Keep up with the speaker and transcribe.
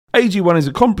AG1 is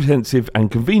a comprehensive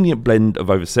and convenient blend of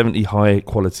over 70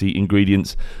 high-quality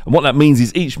ingredients. And what that means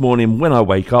is each morning when I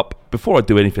wake up, before I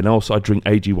do anything else, I drink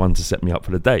AG1 to set me up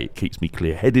for the day. It keeps me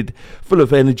clear-headed, full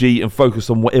of energy and focused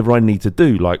on whatever I need to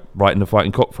do, like writing The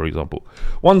Fighting Cock, for example.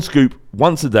 One scoop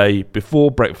once a day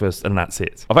before breakfast, and that's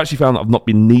it. I've actually found that I've not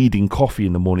been needing coffee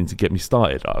in the morning to get me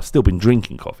started. I've still been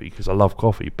drinking coffee because I love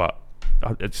coffee, but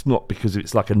it's not because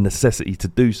it's like a necessity to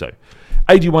do so.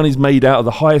 AG1 is made out of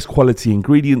the highest quality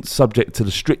ingredients subject to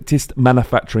the strictest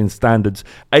manufacturing standards.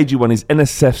 AG1 is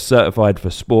NSF certified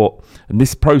for sport, and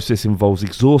this process involves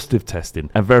exhaustive testing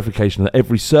and verification that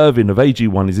every serving of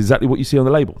AG1 is exactly what you see on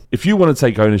the label. If you want to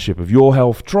take ownership of your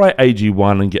health, try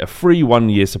AG1 and get a free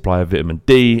 1-year supply of vitamin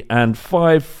D and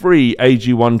 5 free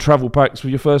AG1 travel packs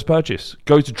with your first purchase.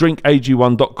 Go to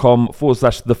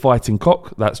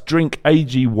drinkag1.com/thefightingcock. That's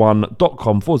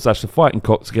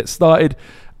drinkag1.com/thefightingcock to get started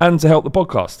and to help the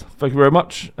podcast. Thank you very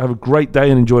much. Have a great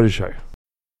day and enjoy the show.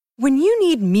 When you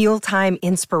need mealtime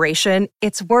inspiration,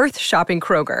 it's worth shopping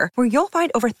Kroger, where you'll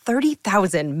find over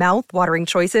 30,000 mouth-watering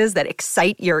choices that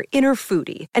excite your inner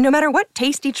foodie. And no matter what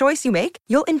tasty choice you make,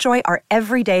 you'll enjoy our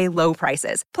everyday low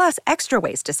prices, plus extra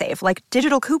ways to save, like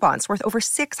digital coupons worth over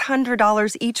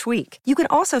 $600 each week. You can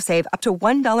also save up to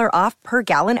 $1 off per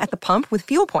gallon at the pump with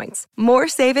fuel points. More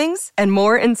savings and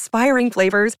more inspiring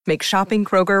flavors make shopping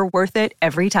Kroger worth it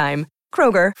every time.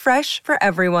 Kroger, fresh for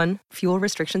everyone. Fuel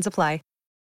restrictions apply.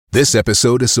 This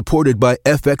episode is supported by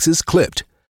FX's Clipped,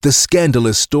 the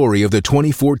scandalous story of the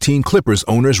 2014 Clippers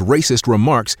owner's racist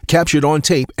remarks captured on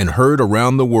tape and heard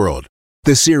around the world.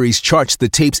 The series charts the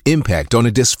tape's impact on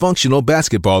a dysfunctional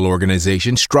basketball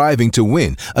organization striving to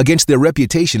win against their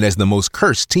reputation as the most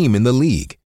cursed team in the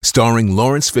league. Starring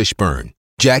Lawrence Fishburne,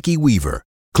 Jackie Weaver,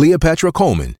 Cleopatra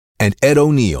Coleman, and Ed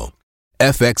O'Neill.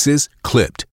 FX's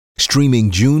Clipped,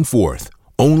 streaming June 4th,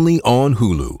 only on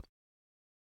Hulu.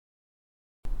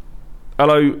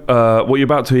 Hello, what you're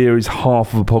about to hear is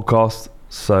half of a podcast.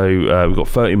 So we've got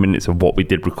 30 minutes of what we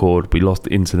did record. We lost the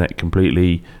internet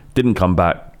completely, didn't come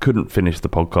back, couldn't finish the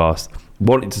podcast.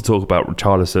 Wanted to talk about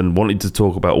Richarlison, wanted to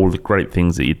talk about all the great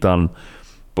things that he'd done.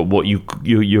 But what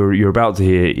you're about to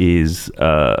hear is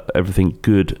everything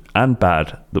good and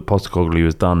bad that Postecoglou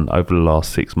has done over the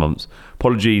last 6 months.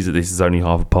 Apologies that this is only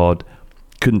half a pod.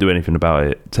 Couldn't do anything about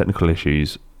it. Technical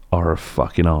issues are a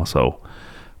fucking arsehole.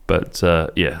 But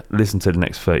yeah, listen to the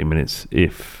next 30 minutes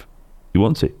if you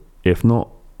want to. If not,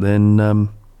 then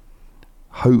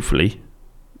hopefully,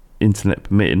 internet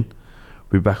permitting,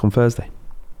 we'll be back on Thursday.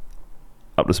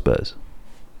 Up the Spurs.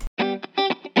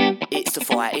 It's the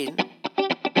fighting.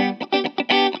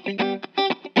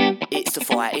 It's the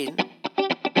fighting.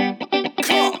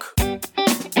 Cock.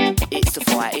 It's the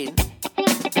fighting.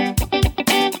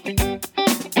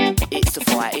 It's the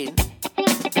fighting.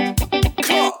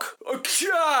 Cock.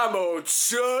 Come on,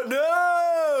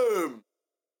 Tottenham!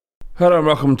 Hello and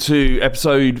welcome to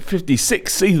episode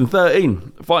 56, season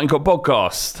 13, Fighting Cock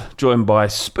podcast, joined by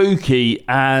Spooky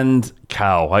and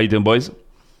Cal. How you doing, boys?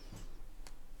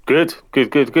 Good.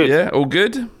 Yeah, all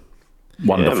good?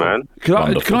 Wonderful. Yeah, man.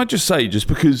 Can I just say, just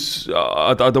because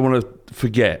I don't want to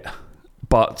forget,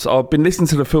 but I've been listening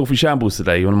to the Filthy Shambles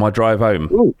today on my drive home.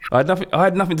 Ooh. I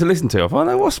had nothing to listen to. I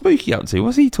thought, what's Spooky up to?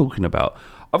 What's he talking about?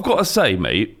 I've got to say,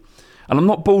 mate, and I'm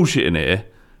not bullshitting here,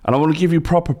 and I want to give you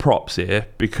proper props here,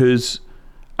 because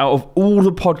out of all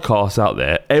the podcasts out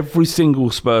there, every single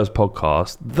Spurs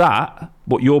podcast,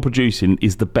 what you're producing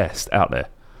is the best out there.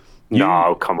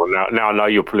 No, come on. Now I know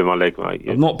you're pulling my leg, mate.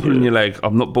 I'm not pulling your leg.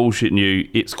 I'm not bullshitting you.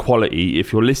 It's quality.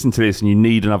 If you're listening to this and you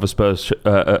need another Spurs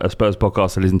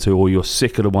podcast to listen to, or you're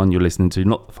sick of the one you're listening to,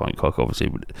 not the Fighting Cock, obviously,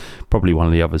 but probably one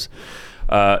of the others,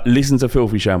 listen to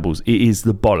Filthy Shambles. It is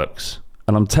the bollocks.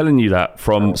 And I'm telling you that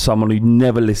from someone who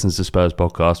never listens to Spurs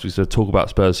podcasts, because I talk about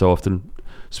Spurs so often.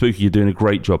 Spooky, you're doing a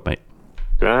great job, mate.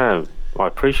 Damn. I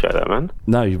appreciate that, man.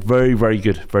 No, you're very, very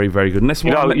good. Very, very good. And that's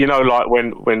like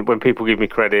when people give me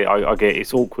credit, I get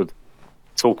it's awkward.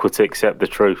 It's awkward to accept the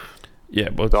truth. Yeah,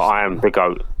 well, that I am the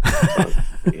GOAT. So,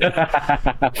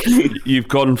 yeah. You've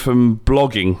gone from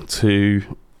blogging to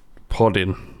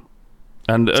podding.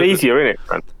 And it's easier, isn't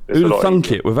it, man? Who'd have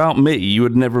thunk it? Without me, you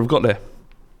would never have got there.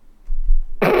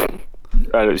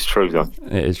 It's true, though.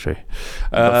 It is true.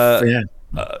 Yeah.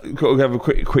 Got to have a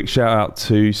quick shout out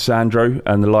to Sandro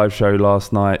and the live show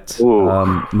last night.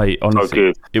 Mate,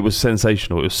 honestly, it was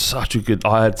sensational. It was such a good.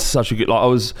 I had such a good. Like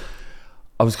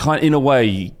I was kind of in a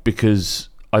way, because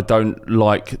I don't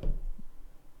like.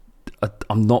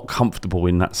 I'm not comfortable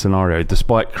in that scenario.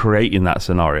 Despite creating that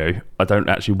scenario, I don't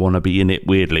actually want to be in it.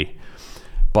 Weirdly,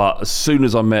 but as soon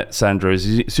as I met Sandro, as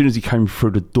soon as he came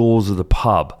through the doors of the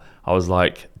pub, I was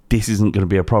like, this isn't going to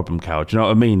be a problem, Cal. Do you know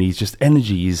what I mean? He's just,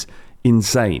 energy is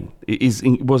insane.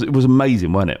 It was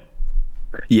amazing, wasn't it?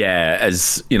 Yeah,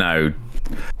 as you know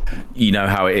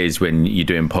how it is when you're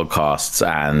doing podcasts,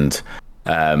 and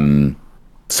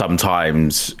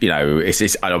sometimes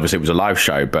it's obviously it was a live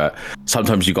show, but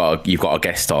sometimes you've got a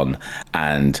guest on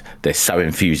and they're so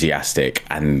enthusiastic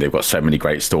and they've got so many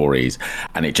great stories,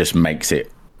 and it just makes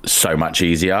it so much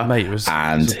easier. Mate, it was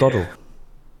a doddle.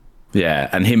 Yeah,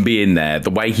 and him being there,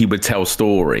 the way he would tell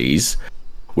stories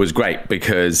was great,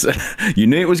 because you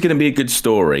knew it was going to be a good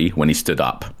story when he stood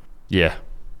up. Yeah.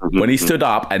 When he stood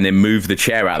up and then moved the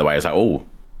chair out of the way, I was like, oh,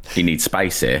 he needs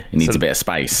space here. He needs a bit of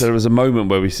space. So there was a moment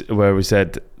where we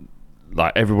said,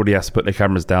 like, everybody has to put their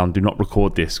cameras down. Do not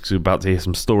record this, because we're about to hear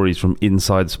some stories from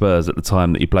inside Spurs at the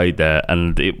time that he played there.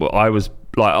 And I was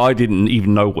like, I didn't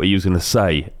even know what he was going to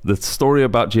say. The story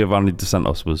about Giovanni Dos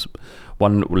Santos was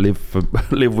one that will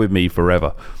live with me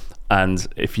forever. And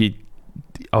if you,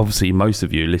 obviously most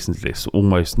of you listen to this,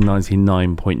 almost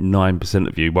 99.9%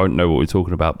 of you won't know what we're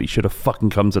talking about, but you should have fucking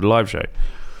come to the live show.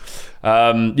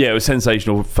 It was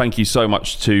sensational. Thank you so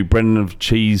much to Brendan of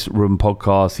Cheese Room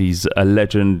Podcast. He's a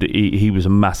legend. He was a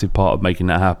massive part of making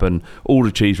that happen. All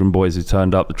the Cheese Room boys who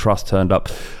turned up, the Trust turned up,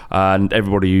 and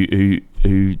everybody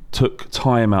who took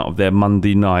time out of their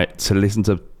Monday night to listen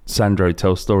to Sandro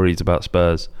tell stories about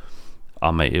Spurs.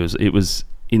 Oh, mate, it was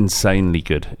insanely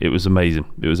good. It was amazing.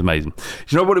 Do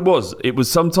you know what it was? It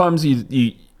was sometimes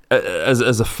you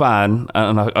as a fan,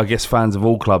 and I guess fans of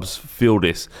all clubs feel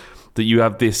this, that you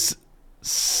have this,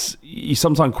 you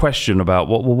sometimes question about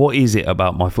what is it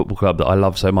about my football club that I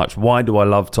love so much? Why do I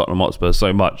love Tottenham Hotspur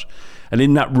so much? And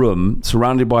in that room,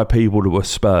 surrounded by people that were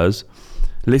Spurs,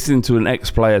 listening to an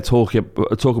ex-player talk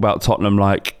about Tottenham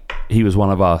like he was one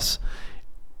of us,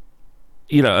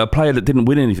 a player that didn't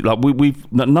win anything. Like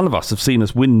none of us have seen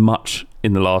us win much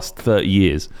in the last 30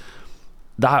 years.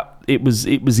 That it was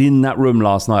in that room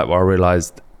last night where I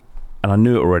realised, and I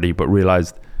knew it already, but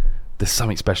realised there's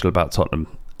something special about Tottenham.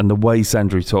 And the way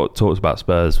Sandro talks about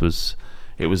Spurs was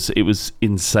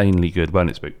insanely good,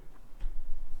 wasn't it, Spook?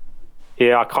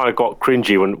 Yeah, I kind of got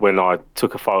cringy when I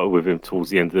took a photo with him towards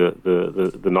the end of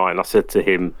the night, and I said to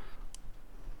him,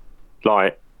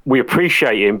 like, we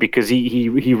appreciate him because he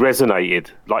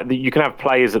resonated. Like, you can have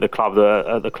players at the club that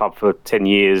are at the club for 10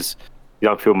 years, you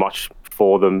don't feel much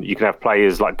for them. You can have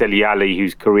players like Dele Alli,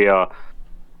 whose career,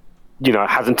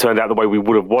 hasn't turned out the way we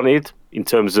would have wanted in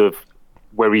terms of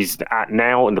where he's at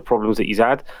now and the problems that he's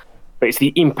had. But it's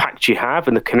the impact you have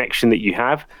and the connection that you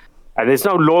have. And there's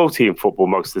no loyalty in football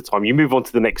most of the time. You move on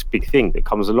to the next big thing that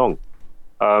comes along.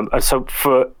 And so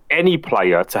for any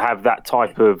player to have that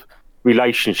type of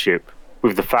relationship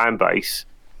with the fan base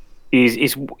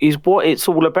is what it's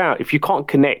all about. If you can't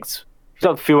connect, if you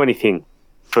don't feel anything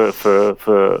for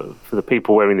the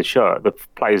people wearing the shirt, the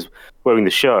players wearing the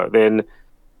shirt, then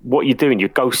what you're doing, you're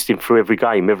ghosting through every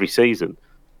game, every season.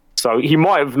 So he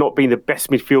might have not been the best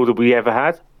midfielder we ever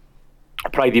had. I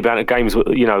played the amount of games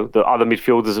the other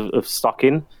midfielders have stuck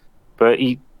in, but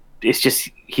it's just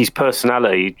his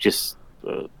personality just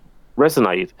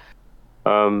resonated.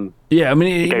 Yeah, I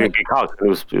mean, he gave me a big hug. It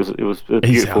was a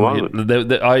beautiful moment.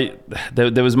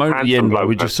 There was a moment at the end where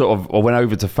we just sort of went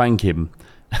over to thank him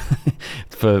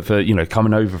for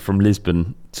coming over from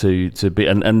Lisbon to be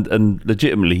and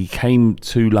legitimately he came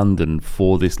to London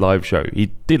for this live show. He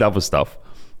did other stuff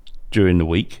during the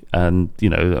week, and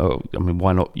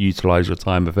why not utilise your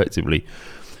time effectively?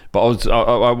 But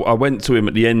I went to him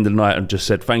at the end of the night and just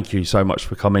said, thank you so much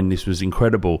for coming. This was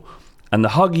incredible. And the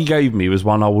hug he gave me was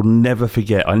one I will never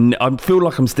forget. I feel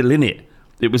like I'm still in it.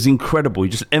 It was incredible. He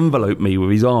just enveloped me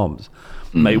with his arms.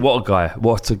 Mate, what a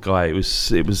guy. It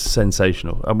was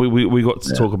sensational. And we got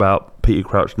to talk about Peter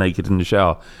Crouch naked in the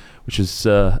shower, which is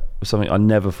something I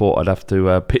never thought I'd have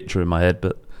to picture in my head,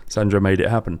 but Sandro made it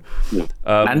happen.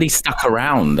 And he stuck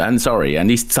around,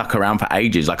 for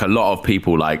ages. Like, a lot of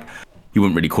people, like, you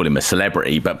wouldn't really call him a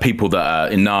celebrity, but people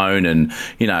that are known, and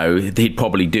he'd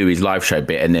probably do his live show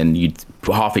bit and then you'd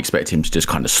half expect him to just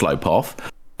kind of slope off,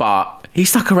 but he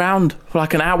stuck around for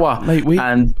like an hour. Mate,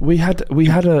 we had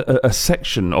a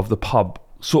section of the pub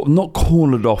sort of not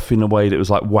cornered off in a way that was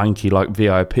like wanky, like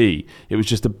VIP. It was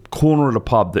just a corner of the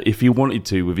pub that if he wanted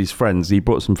to with his friends, he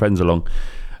brought some friends along,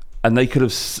 and they could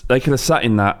have sat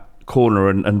in that corner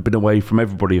and been away from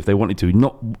everybody if they wanted to.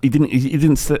 He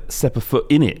didn't step a foot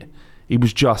in it. He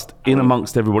was just in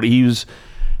amongst everybody. He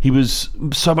was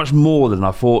so much more than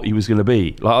I thought he was going to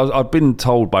be. Like, I've been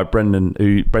told by Brendan,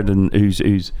 who's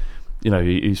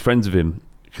friends with him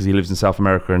because he lives in South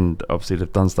America, and obviously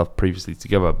they've done stuff previously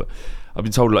together. But I've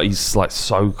been told, like, he's like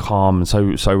so calm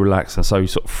and so relaxed and so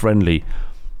sort of friendly.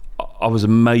 I was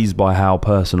amazed by how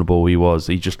personable he was.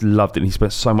 He just loved it, and he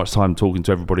spent so much time talking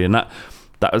to everybody, and that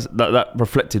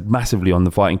reflected massively on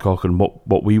the Fighting Cock and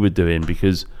what we were doing,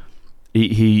 because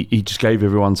he just gave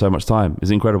everyone so much time.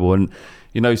 It's incredible. And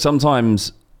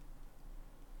sometimes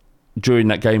during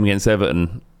that game against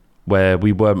Everton, where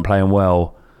we weren't playing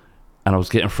well and I was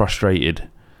getting frustrated,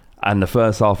 and the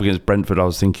first half against Brentford, I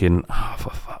was thinking, for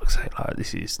fuck's sake,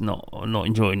 this is I'm not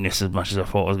enjoying this as much as I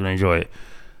thought I was going to enjoy it.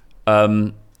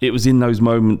 It was in those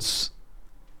moments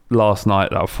last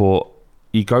night that I thought,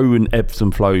 you go in ebbs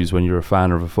and flows when you're a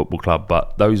fan of a football club,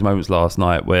 but those moments last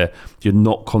night where you're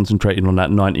not concentrating on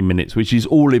that 90 minutes, which is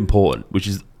all important, which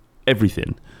is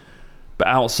everything, but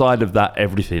outside of that,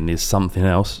 everything is something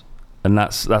else. And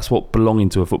that's what belonging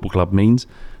to a football club means,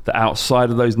 that outside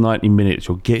of those 90 minutes,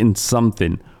 you're getting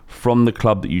something from the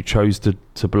club that you chose to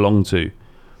belong to,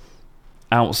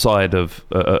 outside of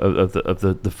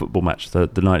the football match, the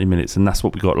 90 minutes. And that's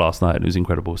what we got last night, and it was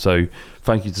incredible. So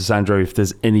thank you to Sandro. If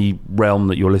there's any realm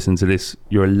that you're listening to this,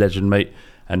 you're a legend, mate.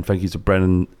 And thank you to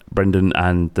Brendan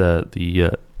and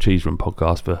the Cheese Room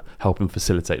podcast for helping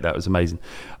facilitate that. It was amazing.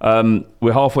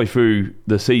 We're halfway through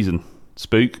the season,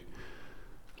 Spook.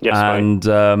 Yes, and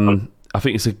I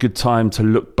think it's a good time to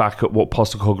look back at what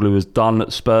Postecoglou has done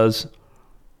at Spurs.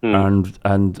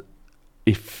 And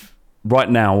if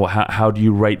right now, how do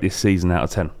you rate this season out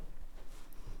of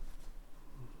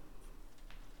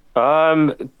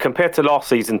 10? Compared to last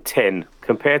season, 10.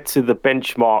 Compared to the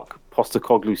benchmark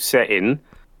Postecoglou set in,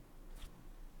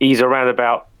 he's around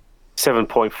about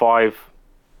 7.5,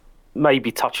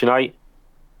 maybe touching 8.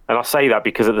 And I say that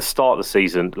because at the start of the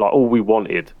season, all we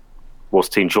wanted was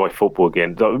to enjoy football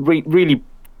again. Really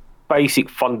basic,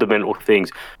 fundamental things.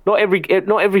 Not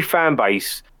every fan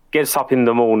base gets up in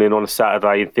the morning on a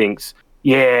Saturday and thinks,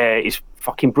 yeah, it's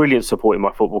fucking brilliant supporting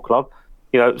my football club.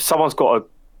 Someone's got to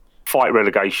fight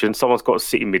relegation, someone's got to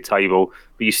sit in mid-table,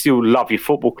 but you still love your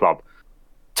football club.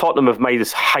 Tottenham have made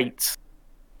us hate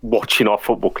watching our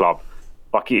football club.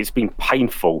 It's been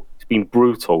painful, it's been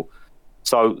brutal.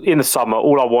 So in the summer,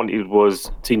 all I wanted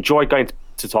was to enjoy going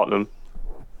to Tottenham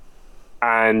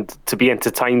and to be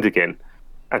entertained again,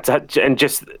 and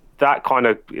just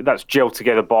that's gelled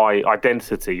together by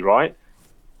identity, right?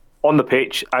 On the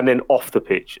pitch and then off the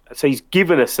pitch. So he's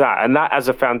given us that, and that as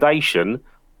a foundation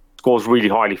scores really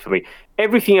highly for me.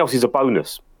 Everything else is a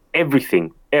bonus.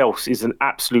 Everything else is an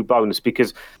absolute bonus,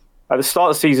 because at the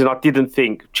start of the season, I didn't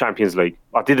think Champions League.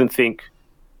 I didn't think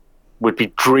we'd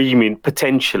be dreaming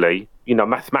potentially,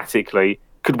 mathematically,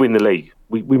 could win the league.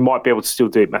 We might be able to still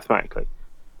do it mathematically.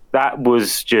 That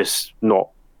was just not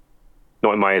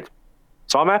in my head.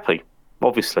 So I'm happy,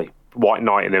 obviously. White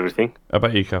Knight and everything. How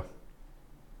about you, Cal?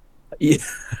 Yeah,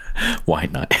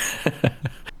 White Knight.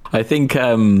 I think,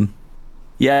 I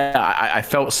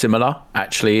felt similar,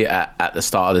 actually, at the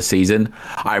start of the season.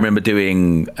 I remember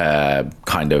doing not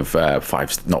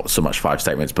so much 5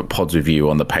 statements, but pods with you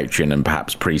on the Patreon and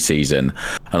perhaps pre-season.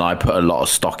 And I put a lot of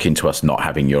stock into us not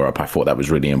having Europe. I thought that was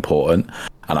really important.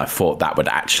 And I thought that would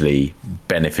actually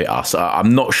benefit us.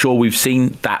 I'm not sure we've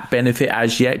seen that benefit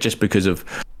as yet, just because of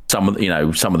some of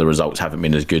the results haven't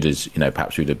been as good as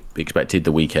perhaps we'd have expected.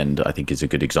 The weekend, I think, is a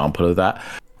good example of that.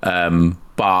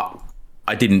 But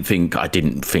I didn't think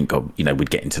we'd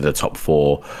get into the top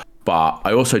 4. But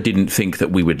I also didn't think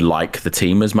that we would like the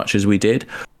team as much as we did,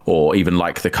 or even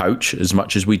like the coach as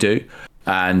much as we do.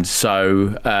 And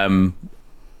so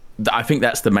I think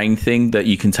that's the main thing that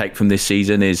you can take from this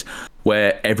season, is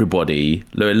where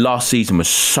last season was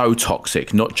so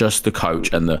toxic, not just the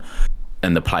coach and the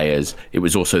players, it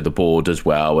was also the board as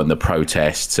well, and the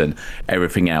protests and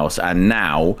everything else. And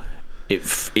now it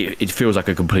feels like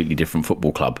a completely different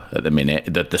football club at the minute.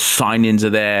 The signings are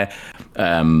there.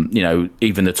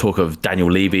 Even the talk of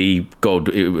Daniel Levy. God,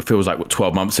 it feels like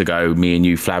 12 months ago, me and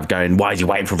you, Flav, going, why is he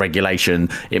waiting for regulation?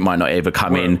 It might not ever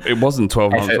come in. It wasn't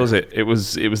 12 months, was it? It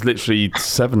was literally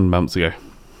 7 months ago.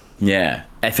 Yeah,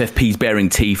 FFP's bearing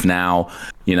teeth now,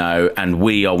 and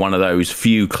we are one of those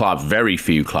very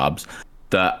few clubs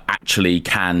that actually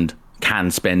can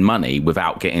spend money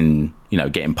without getting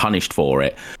punished for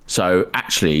it. So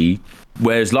actually,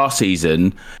 whereas last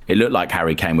season it looked like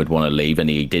Harry Kane would want to leave, and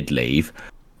he did leave,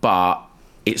 but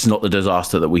it's not the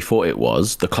disaster that we thought it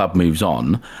was. The club moves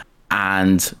on,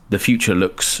 and the future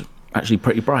looks actually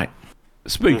pretty bright.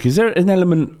 Spook, is there an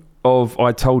element of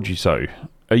 "I told you so"?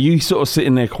 Are you sort of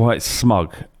sitting there quite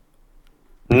smug?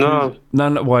 No.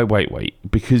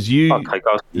 Wait. Because you... Okay,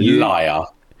 guys. Liar.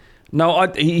 No,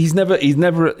 he's never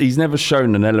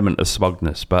shown an element of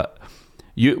smugness, but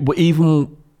my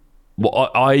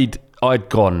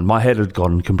head had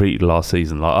gone completely last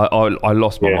season. I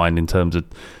lost my mind in terms of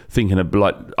thinking of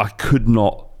like I could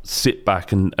not sit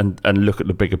back and look at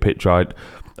the bigger picture.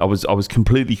 I was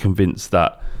completely convinced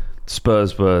that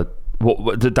Spurs were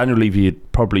what Daniel Levy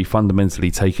had probably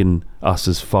fundamentally taken us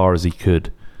as far as he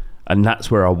could, and that's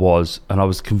where I was, and I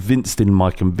was convinced in my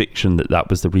conviction that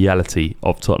was the reality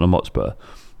of Tottenham Hotspur.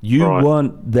 You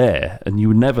weren't there, and you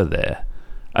were never there,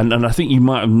 and I think you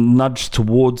might have nudged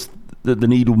towards the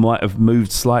needle might have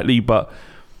moved slightly, but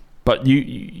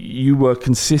you were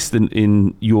consistent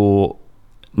in your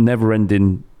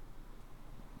never-ending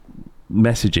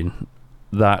messaging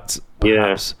that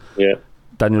perhaps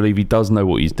Daniel Levy does know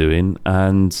what he's doing,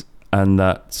 and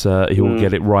that he will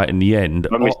get it right in the end.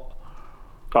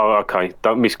 Okay.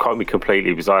 Don't misquote me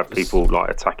completely, because I have people like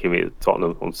attacking me at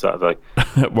Tottenham on Saturday.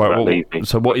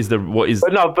 So what is?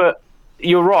 But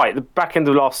you're right. The back end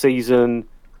of last season,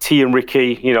 T and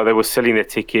Ricky, they were selling their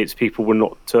tickets. People were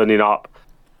not turning up.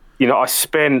 I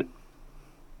spent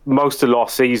most of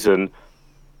last season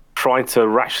trying to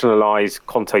rationalise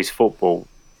Conte's football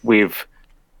with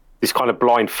this kind of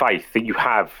blind faith that you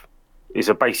have is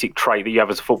a basic trait that you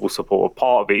have as a football supporter.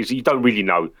 Part of it is you don't really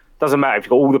know. Doesn't matter if you've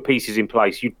got all the pieces in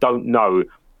place, you don't know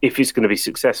if it's going to be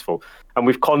successful. And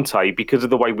with Conte, because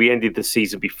of the way we ended the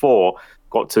season before,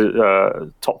 got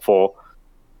to top 4,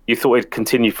 you thought it'd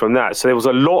continue from that. So there was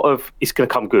a lot of, it's going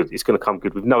to come good,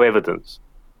 with no evidence.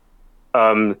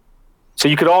 So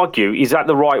you could argue, is that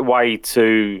the right way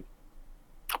to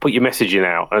put your messaging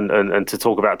out and to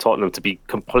talk about Tottenham, to be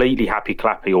completely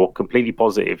happy-clappy or completely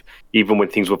positive, even when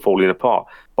things were falling apart?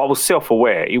 But I was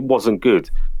self-aware, it wasn't good.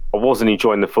 I wasn't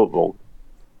enjoying the football.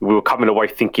 We were coming away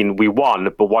thinking we won,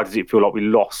 but why does it feel like we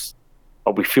lost?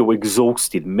 Or we feel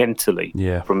exhausted mentally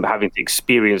from having to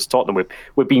experience Tottenham.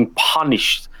 We're being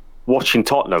punished watching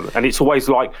Tottenham, and it's always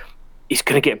like, it's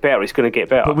going to get better, it's going to get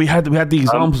better. But we had the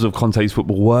examples of Conte's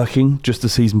football working just the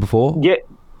season before. Yeah,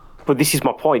 but this is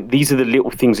my point. These are the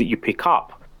little things that you pick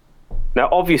up. Now,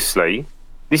 obviously,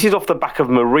 this is off the back of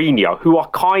Mourinho, who I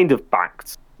kind of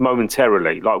backed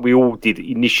momentarily. Like we all did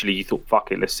initially. You thought,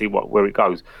 fuck it, let's see where it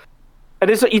goes. And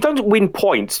you don't win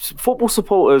points. Football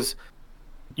supporters,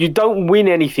 you don't win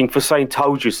anything for saying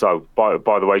 "told you so." By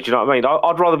the way, do you know what I mean?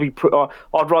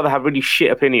 I'd rather have really shit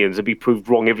opinions and be proved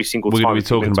wrong every single time. We're going to be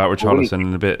talking about Richarlison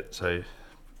in a bit.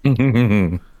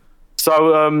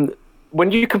 So,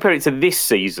 when you compare it to this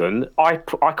season, I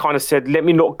kind of said, let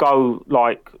me not go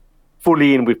like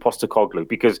fully in with Postecoglou,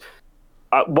 because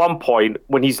at one point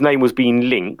when his name was being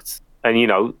linked,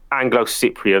 and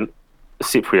Anglo-Cypriot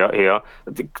here,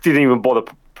 didn't even bother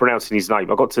pronouncing his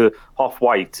name. I got to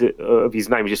halfway of his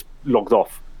name and just logged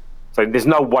off. So there's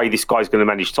no way this guy's going to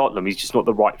manage Tottenham. He's just not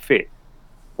the right fit.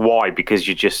 Why? Because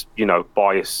you're just,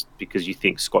 biased because you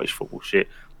think Scottish football shit,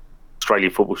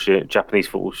 Australian football shit, Japanese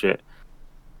football shit.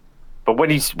 But when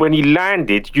he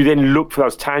landed, you then look for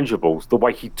those tangibles, the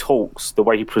way he talks, the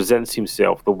way he presents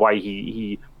himself, the way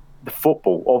the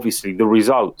football, obviously, the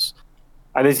results.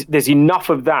 And there's enough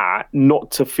of that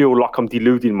not to feel like I'm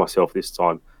deluding myself this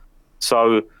time.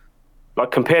 So, like,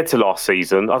 compared to last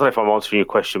season, I don't know if I'm answering your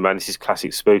question, man. This is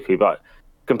classic spooky, but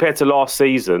compared to last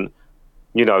season,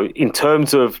 in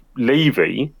terms of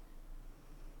Levy,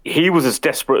 he was as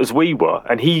desperate as we were,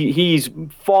 and he's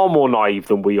far more naive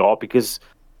than we are, because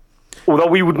although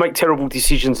we would make terrible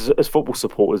decisions as football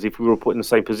supporters if we were put in the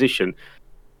same position,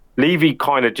 Levy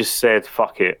kind of just said,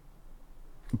 "Fuck it."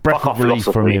 Breath of relief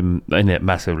from him, innit?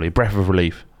 Massively. Breath of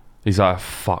relief. He's like,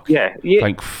 fuck. Yeah.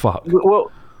 Thank fuck.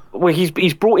 Well,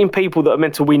 he's brought in people that are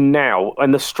meant to win now,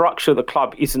 and the structure of the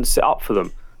club isn't set up for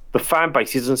them. The fan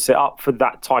base isn't set up for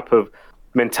that type of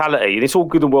mentality. And it's all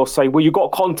good and well saying, well, you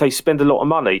got Conte, spend a lot of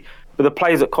money, but the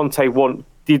players that Conte want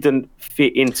didn't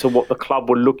fit into what the club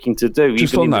were looking to do,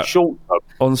 just even on in that, the short term.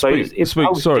 On sorry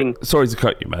to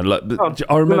cut you, man.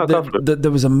 I remember that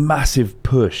there was a massive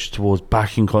push towards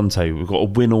backing Conte. We've got a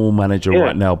win-all manager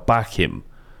right now. Back him.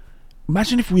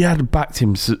 Imagine if we had backed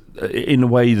him in a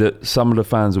way that some of the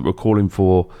fans that were calling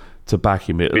for to back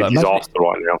him. It's disaster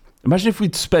right now. Imagine if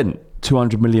we'd spent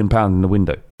 £200 million in the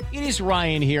window. It is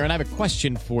Ryan here, and I have a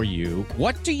question for you.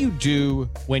 What do you do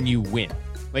when you win?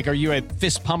 Like, are you a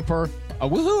fist pumper, a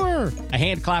woohooer, a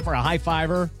hand clapper, a high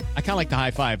fiver? I kind of like the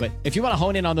high five, but if you want to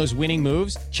hone in on those winning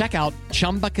moves, check out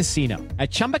Chumba Casino.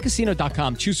 At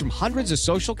ChumbaCasino.com, choose from hundreds of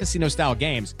social casino-style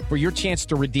games for your chance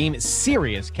to redeem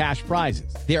serious cash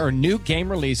prizes. There are new game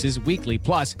releases weekly,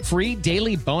 plus free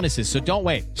daily bonuses. So don't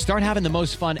wait. Start having the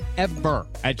most fun ever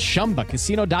at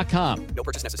ChumbaCasino.com. No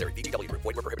purchase necessary. VGW. Void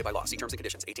where prohibited by law. See terms and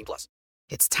conditions. 18+.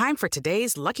 It's time for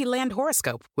today's Lucky Land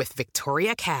horoscope with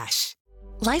Victoria Cash.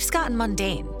 Life's gotten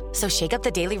mundane, so shake up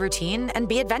the daily routine and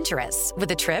be adventurous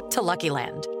with a trip to Lucky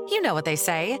Land. You know what they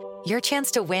say. Your chance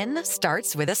to win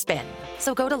starts with a spin.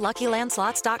 So go to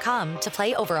LuckyLandSlots.com to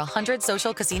play over 100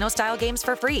 social casino-style games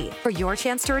for free for your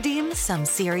chance to redeem some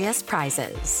serious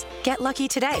prizes. Get lucky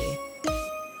today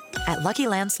at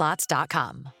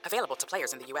LuckyLandSlots.com. Available to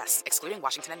players in the U.S., excluding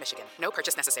Washington and Michigan. No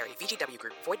purchase necessary. VGW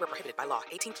Group. Void where prohibited by law.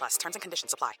 18 plus. Terms and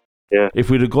conditions apply. Yeah. If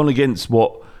we'd have gone against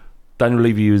what Daniel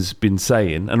Levy has been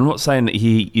saying, and I'm not saying that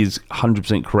he is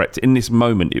 100% correct, in this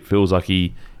moment it feels like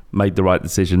he made the right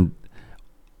decision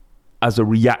as a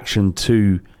reaction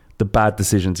to the bad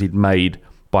decisions he'd made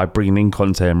by bringing in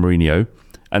Conte and Mourinho.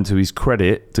 And to his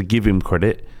credit, to give him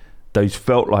credit, those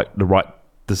felt like the right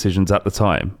decisions at the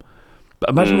time. But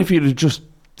imagine if he'd have just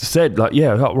said, like,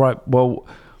 yeah, right, well,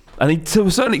 and he, to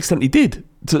a certain extent he did.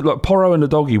 Like Porro and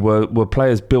Udogie were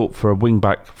players built for a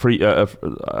wing-back, a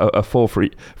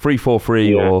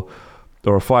 3-4-3 or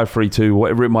a 5-3-2,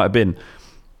 whatever it might have been.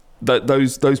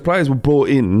 Those players were brought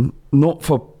in not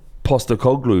for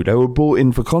Postecoglou, they were brought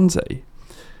in for Conte.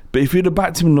 But if you'd have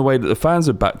backed him in the way that the fans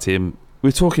had backed him,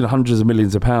 we're talking hundreds of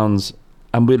millions of pounds,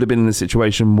 and we'd have been in a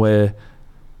situation where,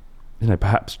 you know,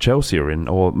 perhaps Chelsea are in,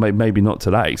 or maybe not to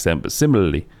that extent, but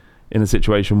similarly in a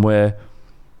situation where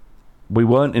we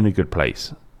weren't in a good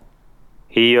place.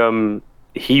 He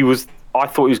was. I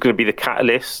thought he was going to be the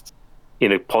catalyst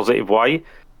in a positive way,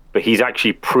 but he's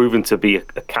actually proven to be a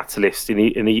catalyst in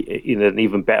an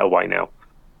even better way now,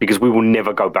 because we will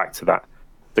never go back to that.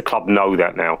 The club know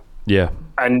that now. Yeah,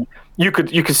 and you could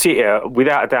sit here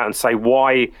without a doubt and say,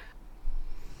 why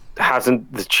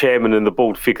hasn't the chairman and the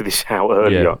board figured this out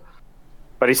earlier? Yeah.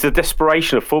 But it's the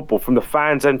desperation of football from the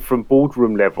fans and from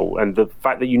boardroom level, and the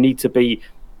fact that you need to be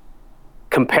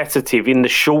competitive in the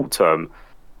short term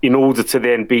in order to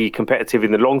then be competitive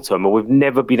in the long term, and we've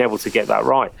never been able to get that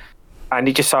right. And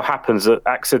it just so happens that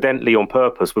accidentally, on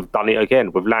purpose, we've done it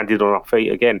again. We've landed on our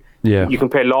feet again. Yeah. You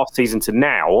compare last season to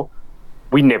now,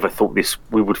 we never thought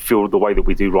we would feel the way that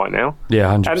we do right now. Yeah,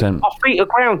 100%. And our feet are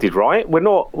grounded, right? We're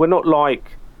not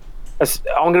like,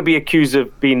 I'm going to be accused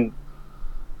of being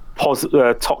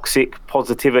toxic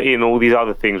positivity and all these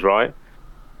other things, right?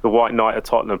 The White Knight of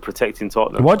Tottenham, protecting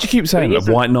Tottenham. Why do you keep saying that?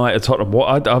 White Knight of Tottenham?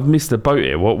 What? I've missed the boat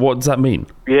here. What does that mean?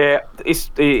 Yeah,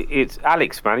 it's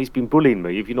Alex, man. He's been bullying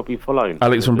me. Have you not been following?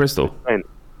 Alex from Bristol.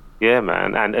 Yeah,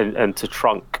 man, and to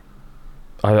Trunk.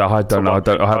 I don't know. I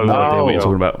have no idea what you're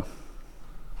talking about.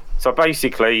 So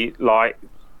basically, like,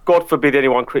 God forbid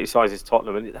anyone criticises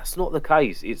Tottenham, and that's not the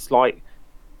case. It's like,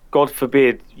 God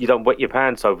forbid you don't wet your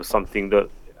pants over something that,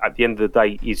 at the end of the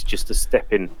day, is just a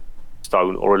stepping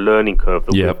stone or a learning curve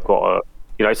that we've got.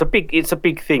 It's a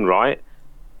big thing, right?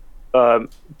 To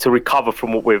recover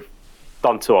from what we've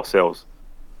done to ourselves,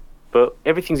 but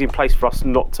everything's in place for us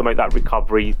not to make that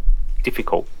recovery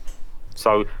difficult.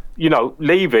 So,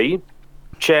 Levy,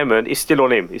 chairman, is still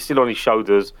on him. It's still on his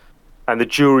shoulders, and the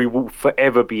jury will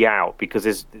forever be out, because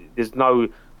there's no,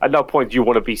 at no point do you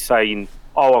want to be saying,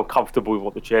 "Oh, I'm comfortable with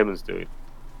what the chairman's doing."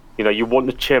 You want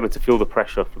the chairman to feel the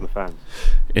pressure from the fans.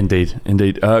 Indeed.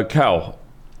 Cal,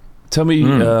 tell me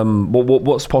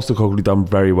what's Postecoglou done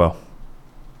very well?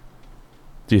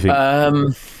 Do you think?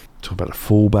 Talk about the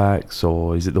fullbacks,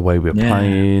 or is it the way we're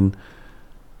playing?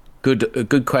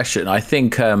 Good question. I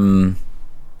think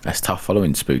that's tough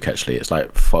following Spook. Actually, it's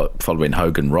like following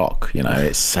Hogan Rock.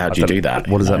 It's how do you do that?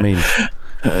 What does that mean?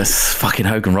 Fucking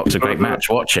Hogan Rock's a great match.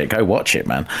 Watch it. Go watch it,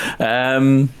 man.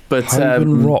 But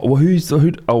Hogan Rock. Well, who?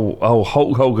 Oh,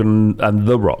 Hulk Hogan and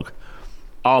The Rock.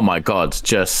 Oh my God!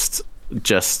 Just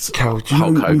Hulk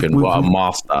Hogan. What a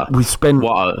master. We spent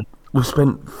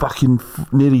fucking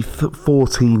nearly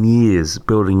 14 years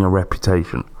building a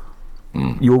reputation.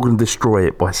 You're going to destroy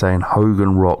it by saying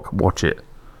Hogan Rock. Watch it.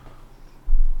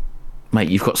 Mate,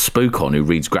 you've got Spook on, who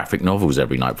reads graphic novels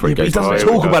every night before he goes. He doesn't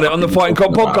talk about it on the Fighting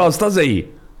Cock podcast, does he?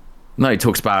 No, he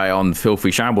talks about it on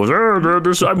Filthy Shambles.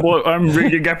 I'm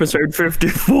reading episode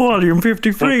 54, volume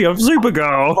 53 of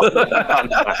Supergirl.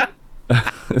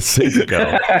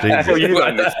 Supergirl. Well, you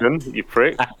don't listen, you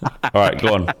prick. All right,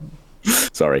 go on.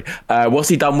 Sorry. What's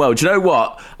he done well? Do you know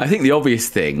what? I think the obvious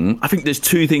thing, I think there's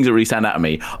two things that really stand out to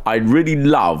me. I really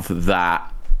love that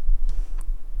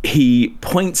he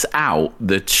points out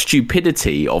the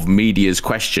stupidity of media's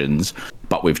questions,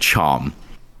 but with charm.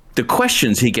 The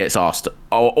questions he gets asked,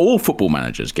 all football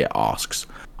managers get asked,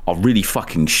 are really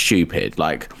fucking stupid.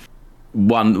 Like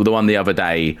the one the other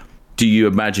day, do you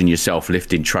imagine yourself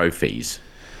lifting trophies?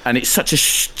 And it's such a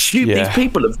stupid. These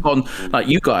people have gone, like,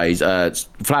 you guys,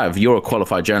 Flav, you're a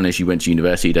qualified journalist, you went to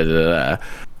university,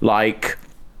 Like,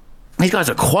 these guys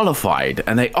are qualified,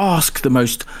 and they ask the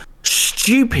most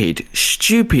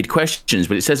stupid questions,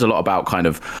 but it says a lot about kind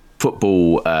of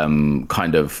football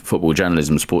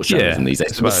journalism, sports journalism these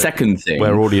days. The second thing,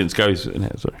 where audience goes in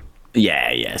it, sorry.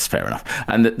 Yes, fair enough.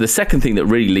 And the second thing that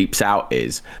really leaps out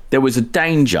is there was a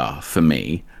danger for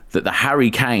me that the Harry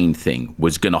Kane thing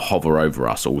was going to hover over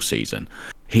us all season.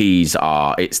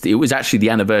 It was actually the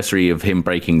anniversary of him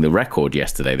breaking the record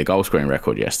yesterday, the goal scoring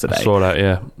record yesterday. I saw that,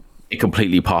 yeah. It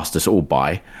completely passed us all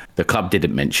by. The club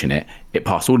didn't mention it. It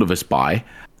passed all of us by.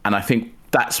 And I think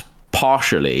that's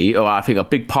partially, or I think a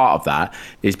big part of that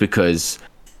is because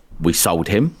we sold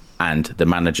him and the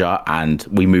manager, and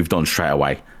we moved on straight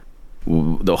away.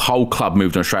 The whole club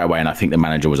moved on straight away, and I think the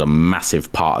manager was a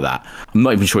massive part of that. I'm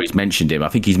not even sure he's mentioned him. I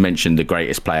think he's mentioned the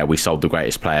greatest player. We sold the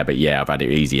greatest player, but yeah, I've had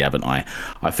it easy, haven't I?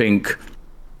 I think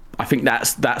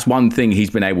that's one thing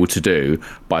he's been able to do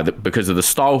because of the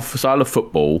style of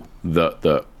football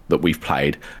that we've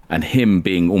played, and him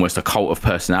being almost a cult of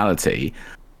personality,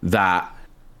 that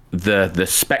the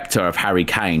spectre of Harry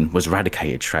Kane was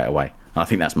eradicated straight away. And I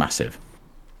think that's massive.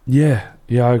 Yeah,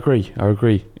 I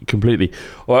agree completely.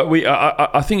 Well,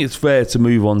 I think it's fair to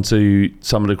move on to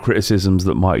some of the criticisms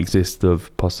that might exist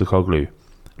of Postecoglou.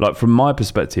 Like, from my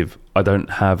perspective, I don't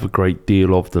have a great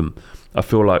deal of them. I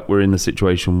feel like we're in a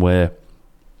situation where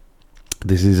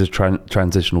this is a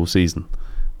transitional season.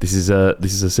 This is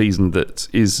a season that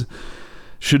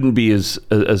shouldn't be as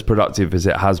productive as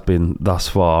it has been thus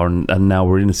far, and now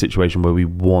we're in a situation where we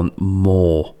want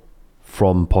more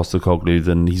from Postecoglou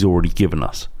than he's already given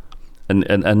us,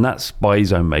 and that's by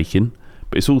his own making.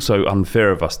 But it's also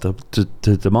unfair of us to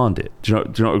demand it. Do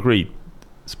you not agree,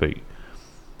 Speak?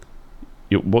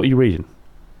 What are you reading?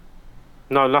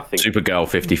 No, nothing. Supergirl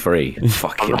 53.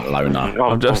 Fucking loner.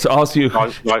 I'm just asking you.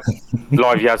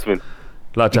 Live Yasmin.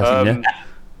 Like Jasmine, yeah.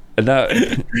 And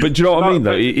but do you know what I mean?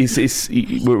 Though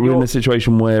we're in a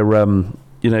situation where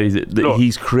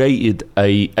he's created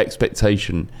a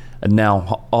expectation, and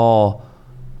now our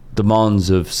demands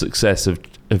of success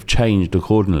have changed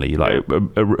accordingly. Like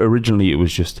originally, it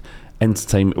was just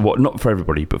entertainment. Well, not for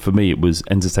everybody, but for me, it was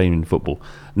entertainment football.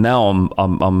 Now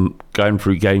I'm going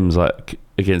through games like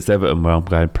against Everton where I'm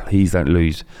going, please don't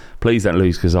lose,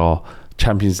 because our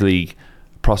Champions League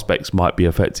prospects might be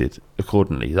affected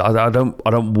accordingly. I don't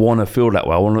want to feel that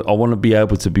way. I want to be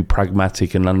able to be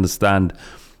pragmatic and understand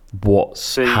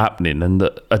what's happening, and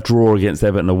that a draw against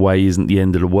Everton away isn't the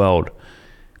end of the world.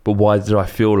 But why did I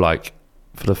feel like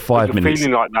for the 5 minutes? You're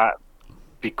feeling like that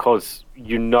because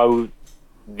you know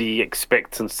the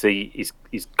expectancy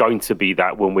is going to be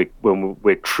that when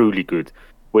we're truly good,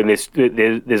 when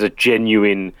there's a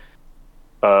genuine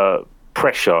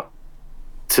pressure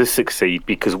to succeed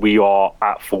because we are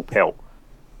at full pelt.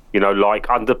 Like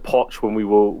under Poch, when we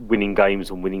were winning games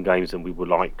and we were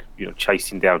like,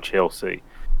 chasing down Chelsea.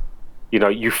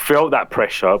 You felt that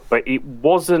pressure, but it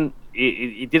wasn't.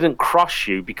 It didn't crush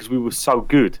you because we were so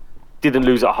good. Didn't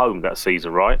lose at home that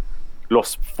season, right?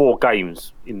 Lost 4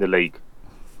 games in the league,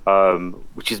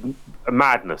 which is a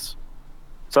madness.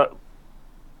 So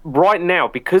right now,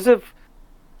 because of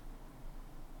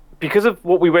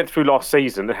what we went through last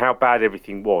season and how bad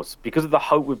everything was, because of the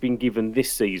hope we've been given this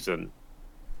season,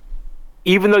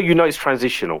 even though it's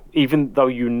transitional, even though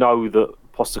that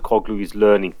Postecoglou is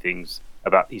learning things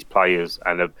about his players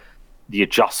and of the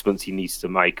adjustments he needs to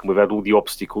make, and we've had all the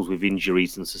obstacles with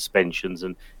injuries and suspensions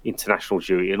and international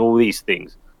duty and all these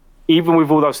things, even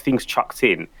with all those things chucked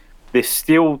in, there's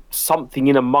still something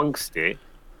in amongst it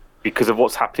because of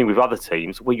what's happening with other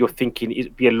teams where you're thinking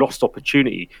it'd be a lost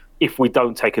opportunity if we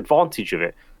don't take advantage of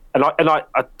it. And I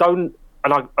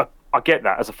get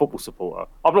that as a football supporter.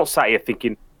 I'm not sat here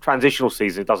thinking transitional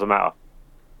season, it doesn't matter.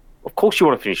 Of course you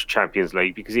want to finish Champions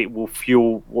League because it will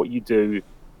fuel what you do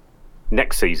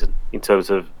next season in terms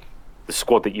of the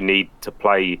squad that you need to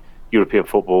play European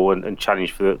football and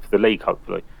challenge for the league,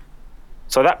 hopefully.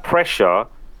 So that pressure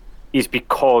is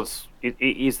because it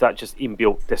is that just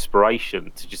inbuilt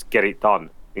desperation to just get it done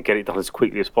and get it done as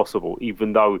quickly as possible,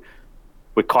 even though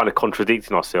we're kind of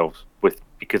contradicting ourselves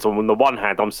because on the one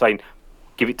hand I'm saying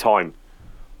give it time.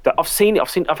 I've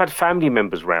had family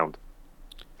members round,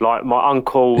 like my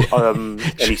uncle and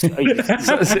his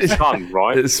son,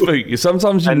 right? Spook.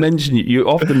 Sometimes you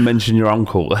often mention your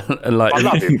uncle, and like I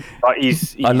love him. Like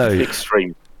he's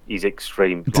extreme. He's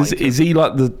extreme. Is he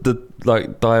like the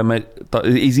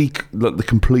is he like the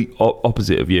complete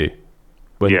opposite of you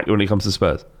when it comes to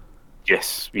Spurs?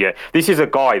 Yes, yeah. This is a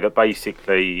guy that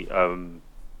basically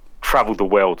travelled the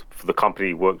world for the company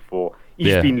he worked for.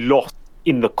 He's been lost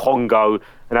in the Congo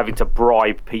and having to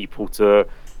bribe people to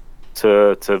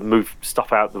move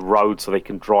stuff out the road so they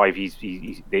can drive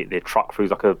their truck through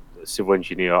like a civil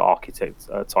engineer, architect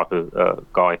type of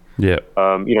guy. Yeah.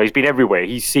 He's been everywhere.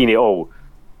 He's seen it all.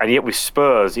 And yet with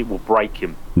Spurs, it will break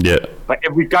him. Yeah. Like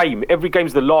every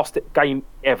game's the last game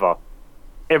ever.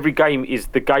 Every game is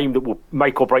the game that will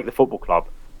make or break the football club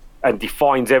and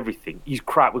defines everything. He's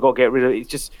crap. We've got to get rid of it. It's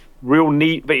just real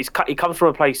neat. But it comes from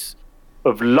a place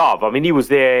of love. I mean, he was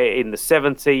there in the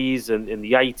 70s and in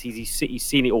the 80s. He's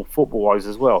seen it all football-wise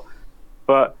as well.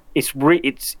 But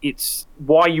it's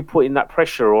why you putting that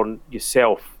pressure on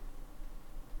yourself,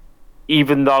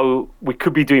 even though we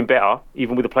could be doing better,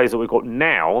 even with the players that we've got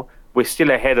now, we're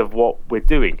still ahead of what we're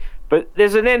doing. But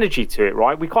there's an energy to it,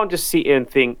 right? We can't just sit here and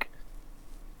think,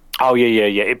 oh, yeah,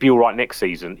 it'd be all right next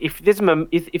season. If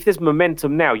there's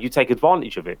momentum now, you take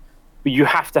advantage of it. But you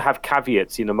have to have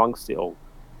caveats in amongst it all.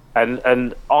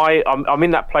 And I'm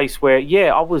in that place where,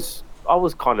 I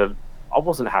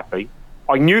wasn't happy.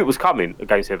 I knew it was coming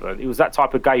against Everton. It was that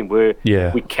type of game where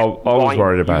we kept I was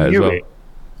worried about it as well.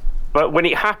 But when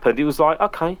it happened, it was like,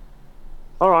 okay,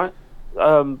 all right,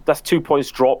 that's 2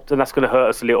 points dropped, and that's going to hurt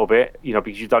us a little bit,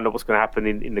 because you don't know what's going to happen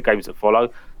in the games that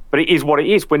follow. But it is what it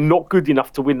is. We're not good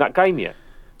enough to win that game yet.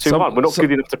 2-1. We're not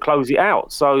good enough to close it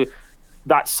out. So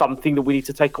that's something that we need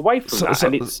to take away from that.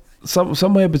 And it's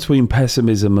somewhere between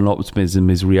pessimism and optimism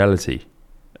is reality.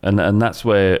 And that's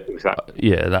where,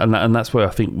 exactly. and that's where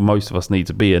I think most of us need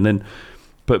to be.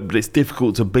 But it's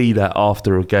difficult to be that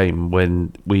after a game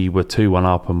when we were 2-1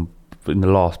 up and in the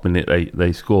last minute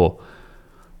they score.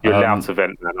 You're allowed to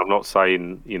vent, man. I'm not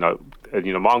saying my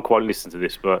uncle won't listen to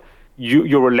this, but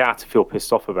you're allowed to feel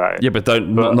pissed off about it. Yeah, but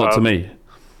not to me.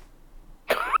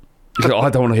 I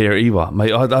don't want to hear it either,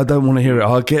 mate. I don't want to hear it.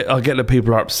 I get that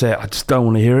people are upset. I just don't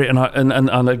want to hear it, and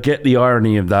I get the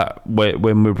irony of that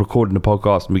when we're recording the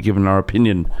podcast and we're giving our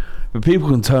opinion, but people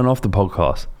can turn off the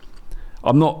podcast.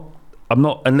 I'm not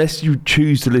unless you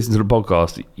choose to listen to the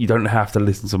podcast. You don't have to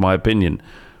listen to my opinion.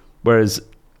 Whereas,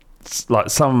 like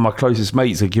some of my closest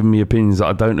mates are giving me opinions that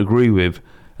I don't agree with,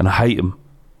 and I hate them.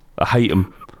 I hate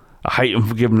them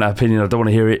for giving that opinion. I don't want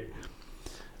to hear it.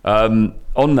 On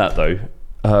that though.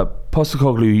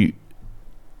 Postecoglou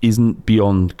isn't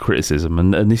beyond criticism,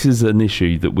 and this is an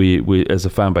issue that we as a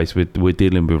fan base we're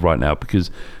dealing with right now, because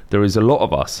there is a lot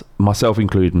of us, myself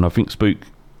included, and I think Spook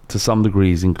to some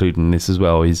degree is including this as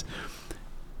well, is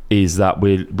that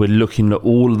we're looking at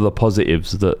all of the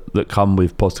positives that come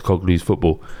with Postecoglou's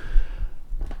football,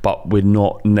 but we're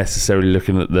not necessarily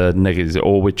looking at the negatives,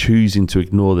 or we're choosing to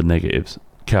ignore the negatives.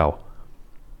 Cal,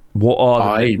 what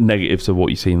are the negatives of what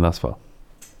you've seen thus far?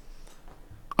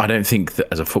 I don't think that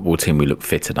as a football team we look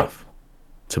fit enough,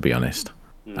 to be honest.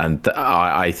 And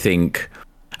I think,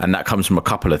 and that comes from a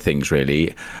couple of things,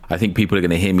 really. I think people are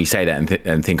going to hear me say that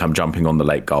and think I'm jumping on the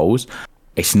late goals.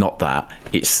 It's not that.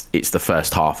 It's the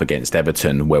first half against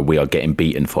Everton where we are getting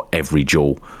beaten for every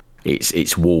duel.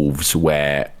 It's Wolves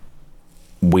where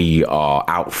we are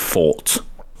outfought,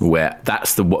 where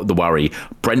that's the worry.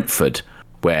 Brentford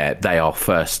where they are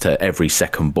first to every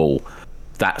second ball.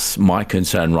 That's my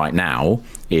concern right now,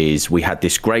 is we had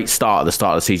this great start at the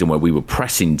start of the season where we were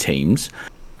pressing teams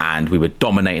and we were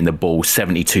dominating the ball,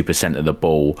 72% of the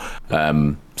ball.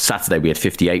 Saturday we had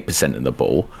 58% of the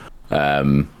ball.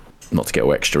 Not to get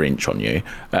an extra inch on you,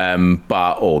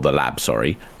 or the lab,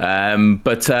 sorry.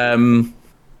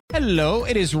 Hello,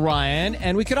 it is Ryan,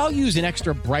 and we could all use an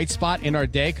extra bright spot in our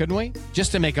day, couldn't we?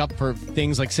 Just to make up for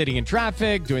things like sitting in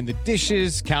traffic, doing the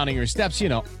dishes, counting your steps,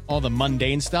 all the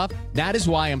mundane stuff. That is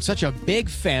why I'm such a big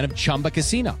fan of Chumba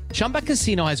Casino. Chumba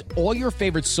Casino has all your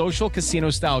favorite social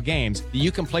casino-style games that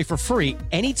you can play for free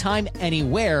anytime,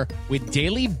 anywhere with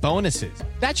daily bonuses.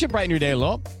 That should brighten your day a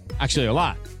little. Actually, a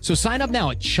lot. So sign up now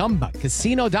at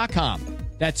ChumbaCasino.com.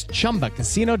 That's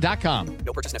ChumbaCasino.com.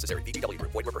 No purchase necessary. VGW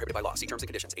Group. Void where prohibited by law. See terms and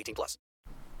conditions. 18+.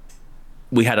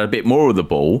 We had a bit more of the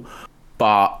ball,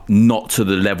 but not to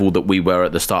the level that we were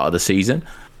at the start of the season.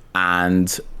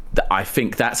 And I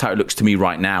think that's how it looks to me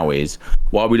right now, is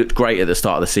while we looked great at the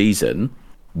start of the season,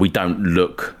 we don't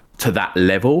look to that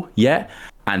level yet.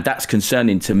 And that's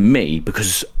concerning to me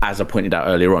because, as I pointed out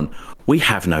earlier on, we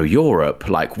have no Europe.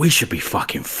 Like, we should be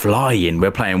fucking flying. We're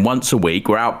playing once a week.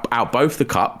 We're out both the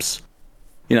cups.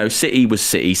 City was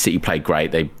City. City played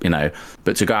great.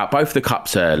 But to go out both the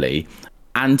cups early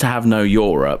and to have no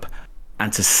Europe,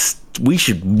 and we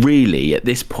should really, at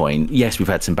this point, yes, we've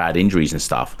had some bad injuries and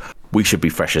stuff. We should be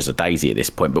fresh as a daisy at this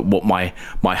point. But what my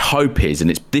hope is, and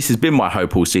this has been my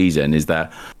hope all season, is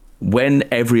that when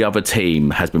every other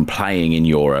team has been playing in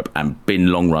Europe and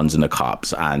been long runs in the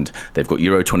cups, and they've got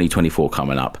Euro 2024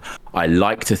 coming up, I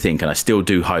like to think, and I still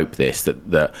do hope this,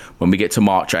 that when we get to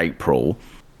March, April,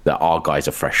 that our guys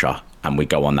are fresher and we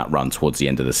go on that run towards the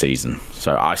end of the season.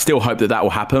 So I still hope that will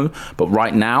happen. But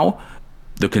right now,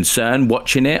 the concern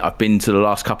watching it, I've been to the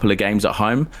last couple of games at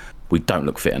home, we don't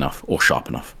look fit enough or sharp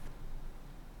enough.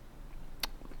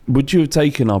 Would you have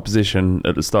taken our position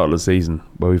at the start of the season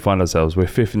where we find ourselves? We're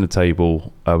 5th in the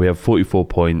table. We have 44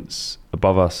 points.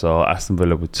 Above us are Aston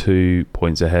Villa with 2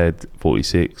 points ahead,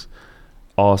 46.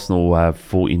 Arsenal have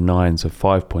 49, so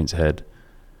 5 points ahead.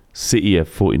 City have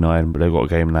 49, but they've got a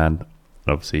game in hand.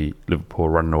 Obviously, Liverpool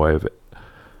running away with it.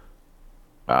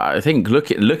 I think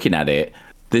looking at it,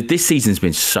 this season's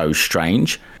been so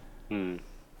strange.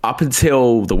 Up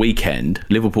until the weekend,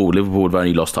 Liverpool have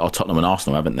only lost to Tottenham and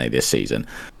Arsenal, haven't they, this season?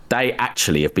 They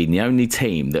actually have been the only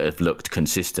team that have looked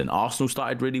consistent. Arsenal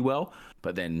started really well,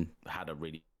 but then had a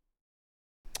really...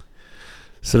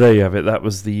 So there you have it. That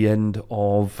was the end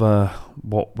of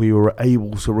what we were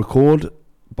able to record,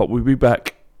 but we'll be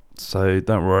back, so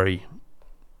don't worry.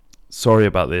 Sorry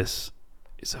about this.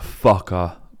 It's a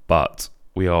fucker, but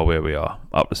we are where we are.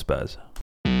 Up the Spurs.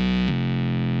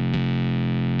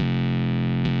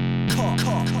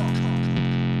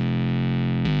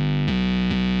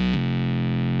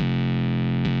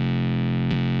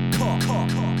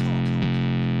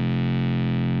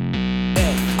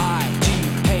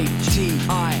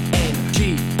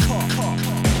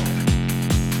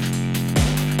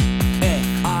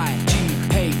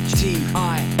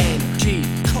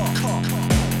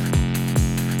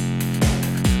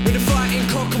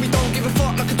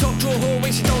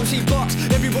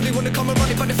 Everybody wanna come and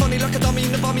run it, but they're funny like a dummy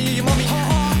in the bummy of your mummy.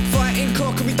 Fighting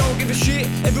cock and we don't give a shit.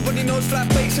 Everybody knows flat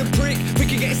bait's a prick. We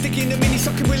can get sticky in the mini,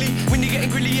 sucking willy. When you're getting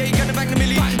grilly, yeah, you're gonna bang the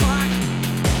milli. Bang, bang.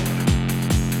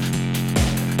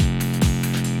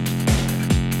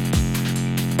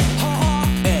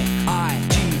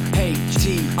 F-I-G-H-T-I-N-G.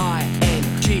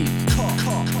 Cock,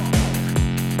 cock.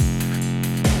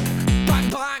 Bang,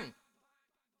 bang.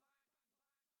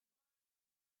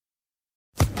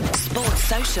 Sports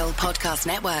Social Podcast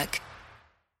Network.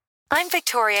 I'm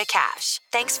Victoria Cash.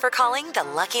 Thanks for calling the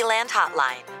Lucky Land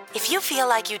Hotline. If you feel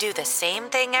like you do the same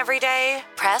thing every day,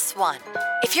 press 1.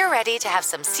 If you're ready to have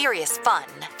some serious fun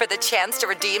for the chance to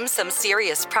redeem some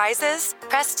serious prizes,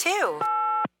 press 2.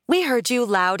 We heard you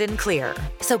loud and clear.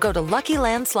 So go to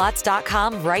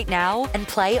LuckyLandSlots.com right now and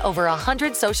play over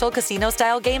 100 social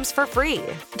casino-style games for free.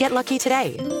 Get lucky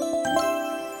today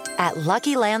at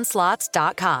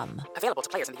LuckyLandSlots.com. Available to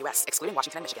players in the U.S., excluding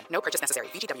Washington and Michigan. No purchase necessary.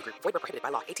 VGW Group. Void where prohibited by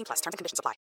law. 18+. Terms and conditions apply.